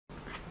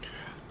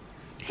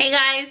Hey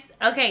guys,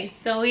 okay,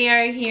 so we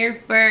are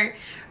here for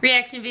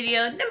reaction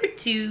video number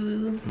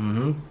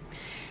 2.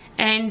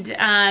 And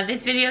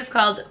this video is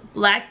called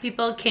Black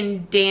People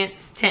Can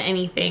Dance to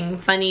Anything,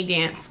 Funny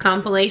Dance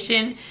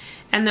Compilation.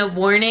 And the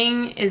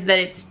warning is that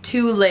it's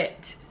too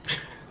lit.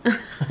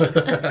 Alright,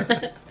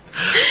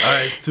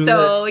 it's too lit.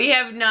 So we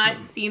have not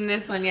seen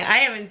this one yet. I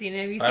haven't seen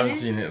it. Have you seen it? I haven't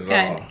seen it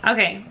at all.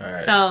 Okay,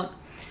 Alright. So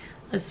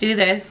let's do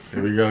this.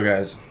 Here we go,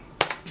 guys.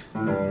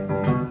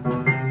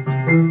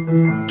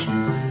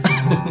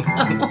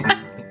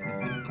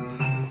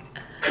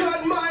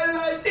 Cut my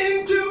life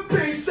into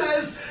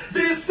pieces.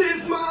 This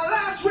is my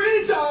last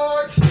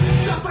resort.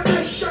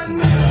 Suffocation,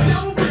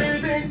 no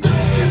breathing.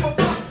 Don't give a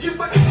fuck if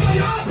I kill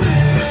your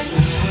breathing.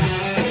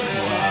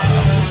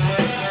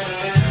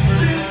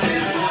 This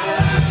is my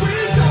last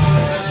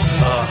resort.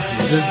 Oh,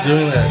 he's just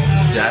doing that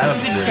dab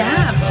Stupid thing.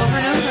 dab over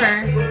and over.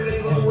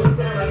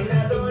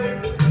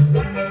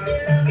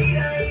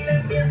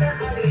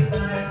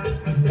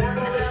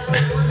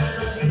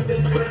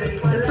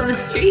 This on the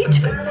street?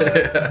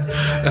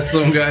 That's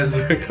some guys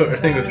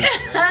recording with me.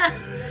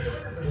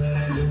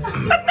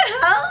 What the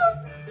hell?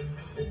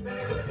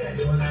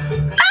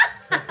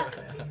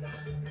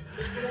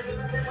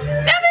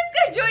 Now this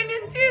guy joined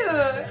in too.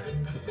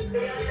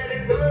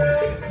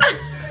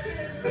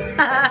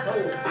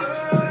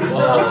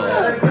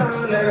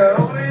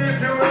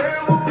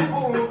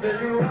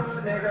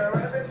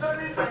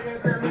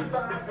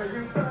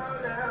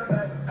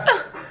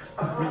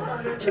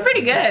 She's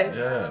pretty good.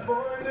 Yeah.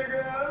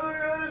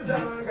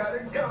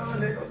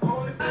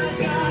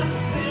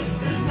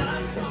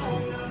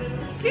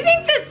 Do you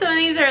think that some of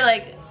these are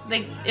like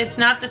it's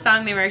not the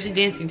song they were actually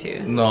dancing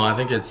to? No, I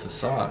think it's the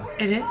song.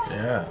 It is?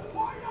 Yeah.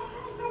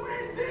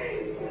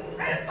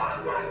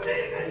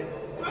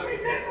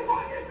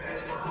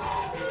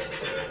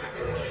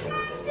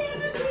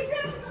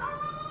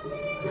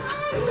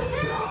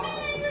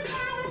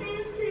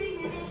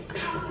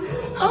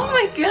 Oh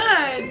my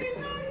god.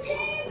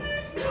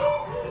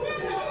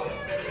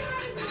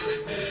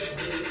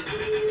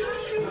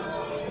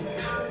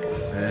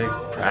 Big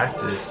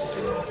practice.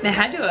 They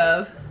had to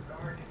have.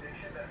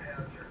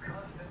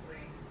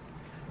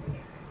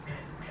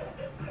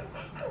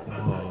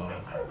 Whoa.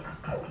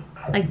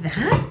 Like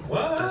that?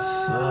 That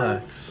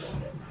sucks.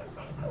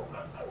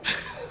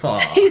 Aw,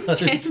 He's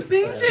that's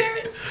dancing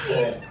sad.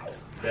 to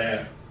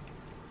Damn.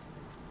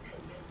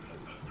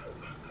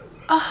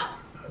 Oh.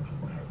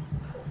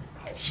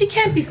 She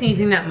can't be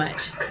sneezing that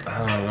much. I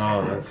don't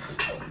know, that's...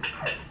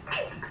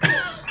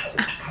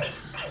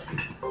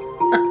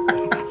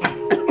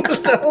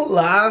 Don't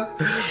laugh.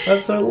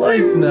 That's her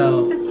life now.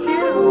 Let's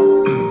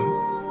do.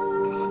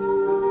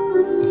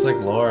 It's like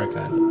Laura,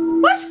 kind of.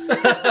 What?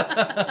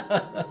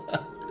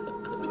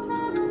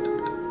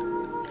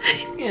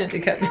 You have to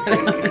cut that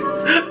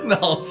out.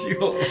 No, she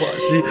won't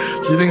watch.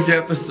 She thinks you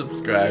have to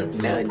subscribe.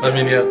 So. No, I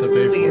mean, you have to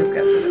pay please for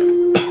cut it. that out.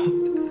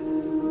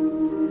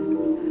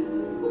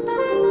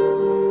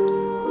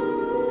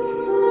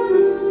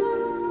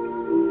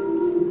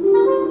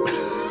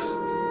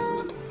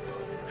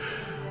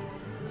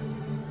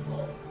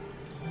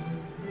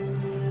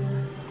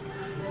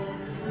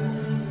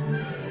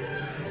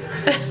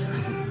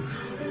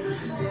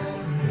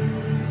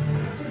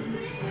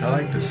 I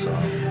like this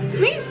song.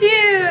 Me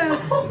too.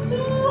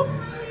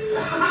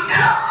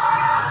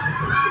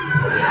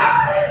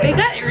 They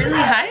got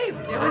really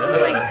hyped.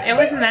 It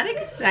wasn't that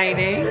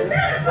exciting.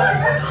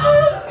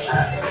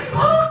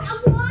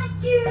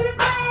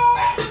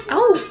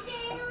 Oh.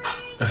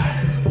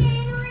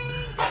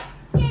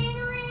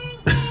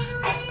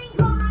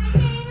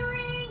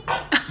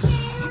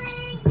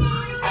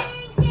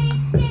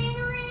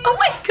 Oh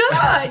my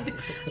god.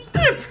 It's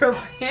not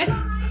appropriate.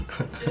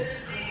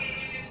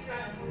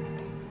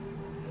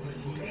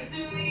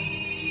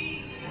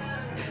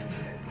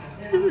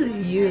 This is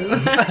you.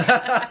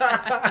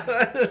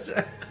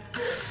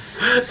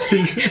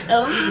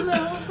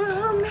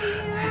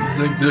 It's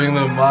like doing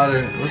the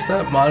modern, what's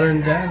that modern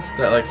dance?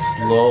 That like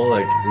slow,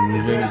 like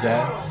moving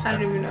dance? I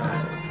don't even know.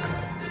 That's cool.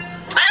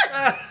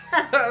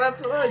 That's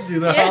what I do,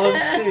 the Harlem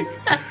Shake.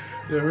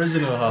 The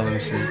original Harlem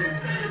Shake.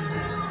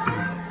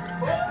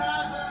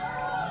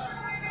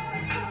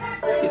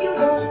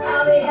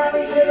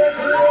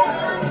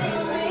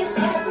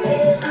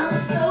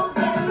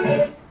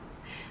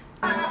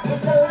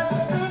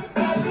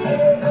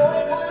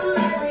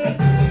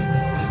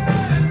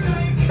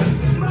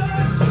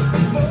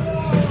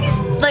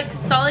 Like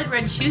solid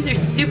red shoes are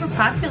super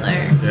popular.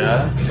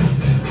 Yeah?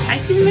 I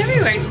see them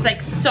everywhere, just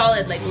like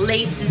solid, like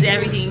laces,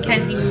 everything. You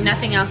can't see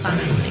nothing else on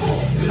them,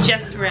 like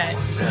just red.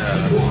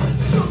 Yeah.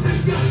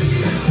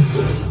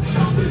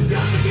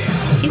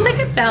 He's like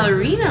a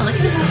ballerina. Look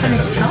at him up on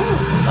his toes.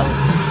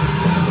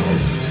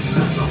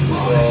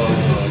 Whoa.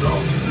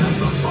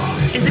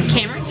 Is the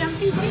camera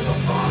jumping too?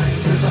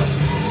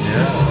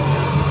 Yeah.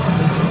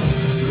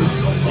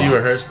 You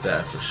rehearsed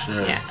that for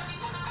sure. Yeah.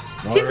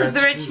 More See, look,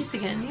 the red shoes. shoes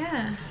again.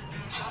 Yeah.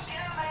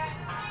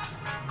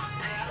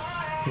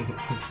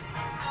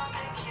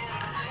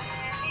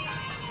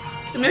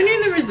 And when you're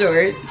in the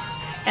resorts,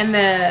 and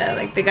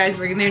the guys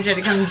working there try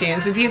to come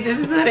dance with you, this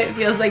is what it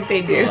feels like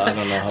they do. Well, I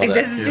don't know how like that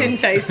this is to feels.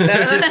 entice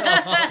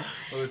them.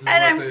 Well, this is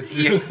And what they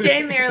do. you're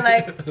standing there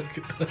like,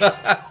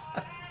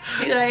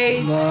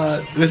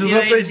 This is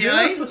what they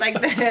do.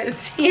 Like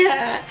this,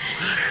 yeah.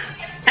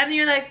 And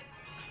you're like,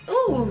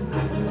 ooh,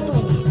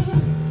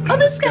 oh,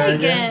 this guy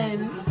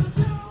again.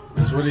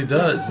 That's what he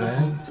does,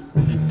 man.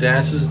 He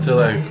dances to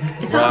like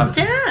It's rock. all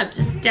dabs,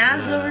 just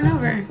dabs over and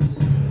over.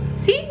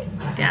 See,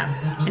 dab.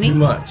 It's Any? too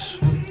much.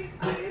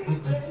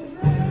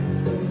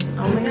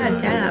 Oh my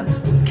God, dab.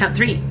 Let's count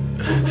 3,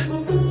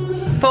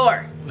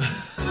 4.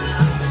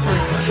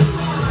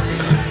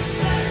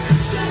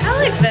 I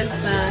like this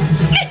song.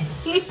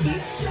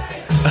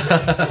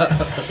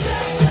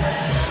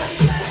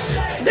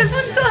 This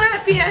one's so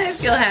happy, I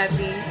feel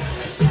happy.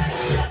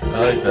 I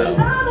like that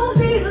one.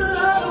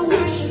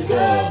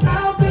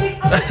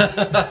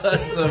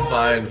 That's a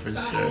vine for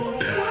sure.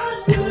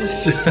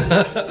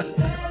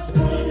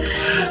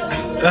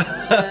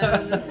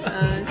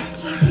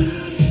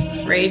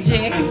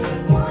 Raging.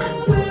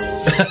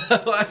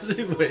 Why is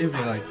he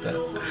waving like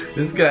that?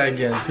 This guy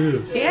again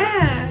too.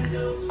 Yeah.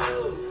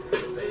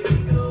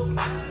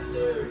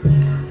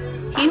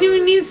 He didn't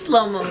even need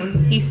slow mode.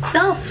 He's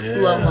slow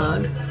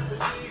mode.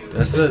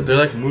 That's it. They're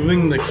like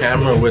moving the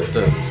camera with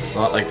the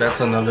like that's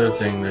another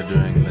thing they're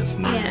doing that's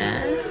new.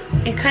 Yeah.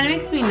 It kind of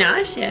makes me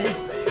nauseous.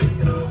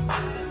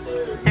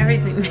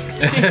 Everything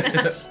makes me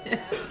nauseous.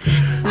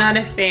 It's not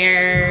a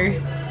fair.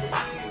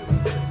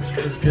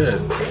 It's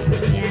good.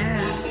 Yeah.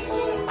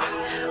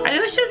 Are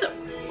those shoes?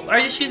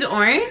 Are the shoes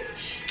orange?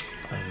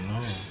 I don't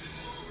know.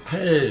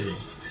 Hey.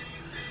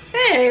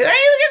 Hey, why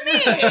you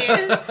look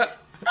at me?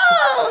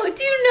 Oh,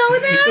 do you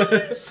know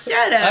them?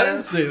 Shut up. I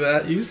didn't say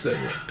that. You said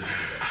it.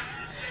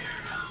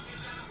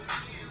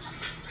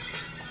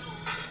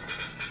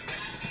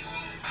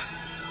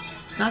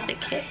 Lots of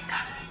kicks.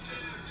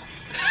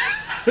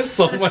 They're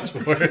so much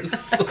worse.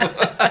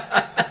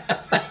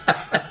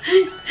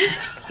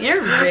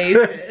 You're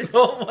racist.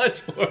 So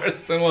much worse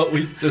than what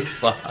we just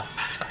saw.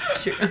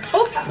 True.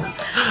 Oops.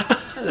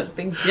 That was a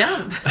big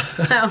jump.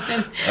 That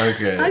one.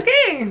 Okay.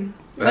 Okay.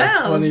 That's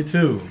Well. funny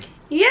too.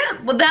 Yeah.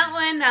 Well, that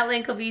one, that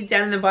link will be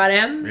down in the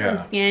bottom. Yeah.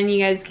 Once again,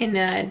 you guys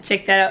can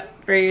check that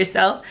out for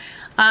yourself.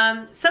 Some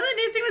of the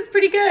dancing was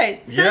pretty good.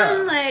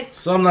 Some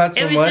Some not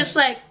so it was much. just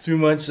like too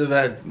much of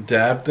that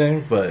dab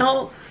thing, but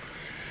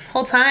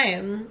whole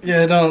time.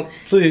 yeah, don't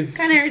please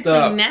Kind of hurts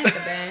stop. my neck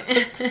a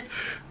bit.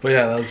 But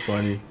yeah, that was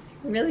funny.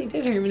 Really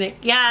did hurt my neck.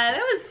 Yeah,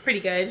 that was pretty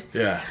good.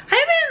 Yeah.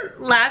 I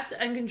haven't laughed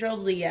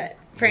uncontrollably yet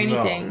for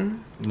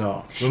anything.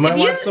 No. We might If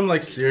you- watch some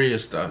like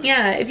serious stuff.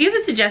 Yeah, if you have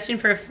a suggestion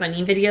for a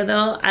funny video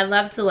though, I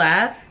love to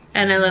laugh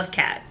and I love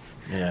cats.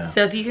 Yeah.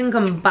 So if you can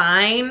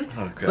combine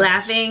Oh, gosh.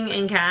 laughing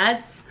and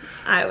cats,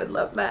 I would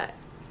love that.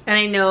 And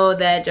I know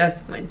that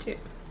Justin would too,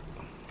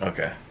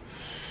 Okay.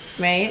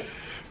 right?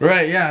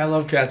 Right, yeah, I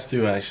love cats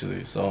too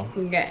actually, so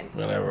Good.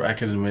 whatever, I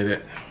can admit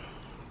it.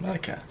 A lot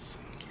of cats.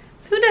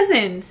 Who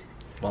doesn't?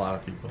 A lot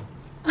of people.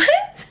 What?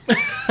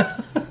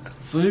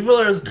 Some people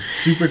are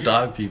super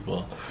dog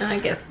people. I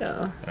guess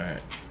so.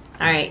 Alright.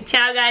 Alright,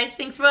 ciao guys.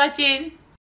 Thanks for watching.